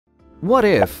What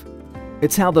if?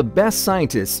 It's how the best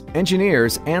scientists,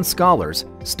 engineers, and scholars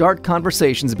start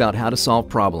conversations about how to solve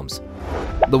problems.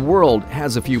 The world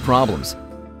has a few problems.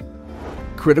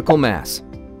 Critical mass.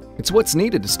 It's what's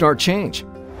needed to start change.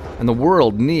 And the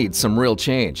world needs some real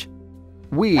change.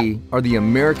 We are the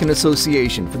American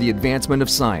Association for the Advancement of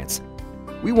Science.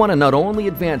 We want to not only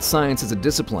advance science as a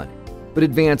discipline, but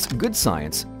advance good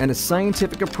science and a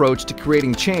scientific approach to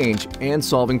creating change and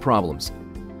solving problems.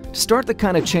 To start the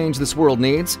kind of change this world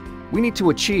needs, we need to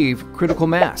achieve critical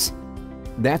mass.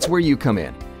 That's where you come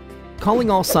in, calling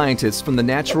all scientists from the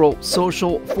natural,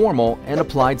 social, formal, and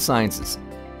applied sciences.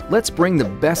 Let's bring the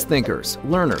best thinkers,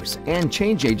 learners, and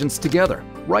change agents together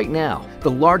right now.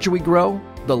 The larger we grow,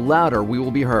 the louder we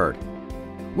will be heard.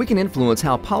 We can influence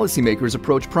how policymakers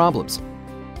approach problems.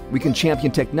 We can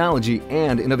champion technology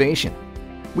and innovation.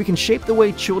 We can shape the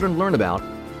way children learn about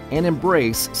and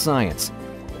embrace science.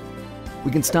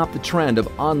 We can stop the trend of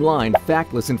online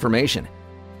factless information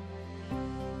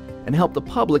and help the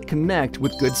public connect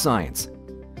with good science.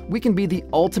 We can be the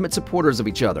ultimate supporters of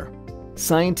each other.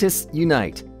 Scientists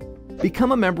unite.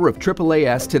 Become a member of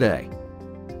AAAS today.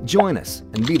 Join us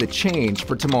and be the change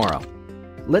for tomorrow.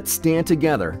 Let's stand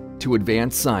together to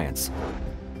advance science.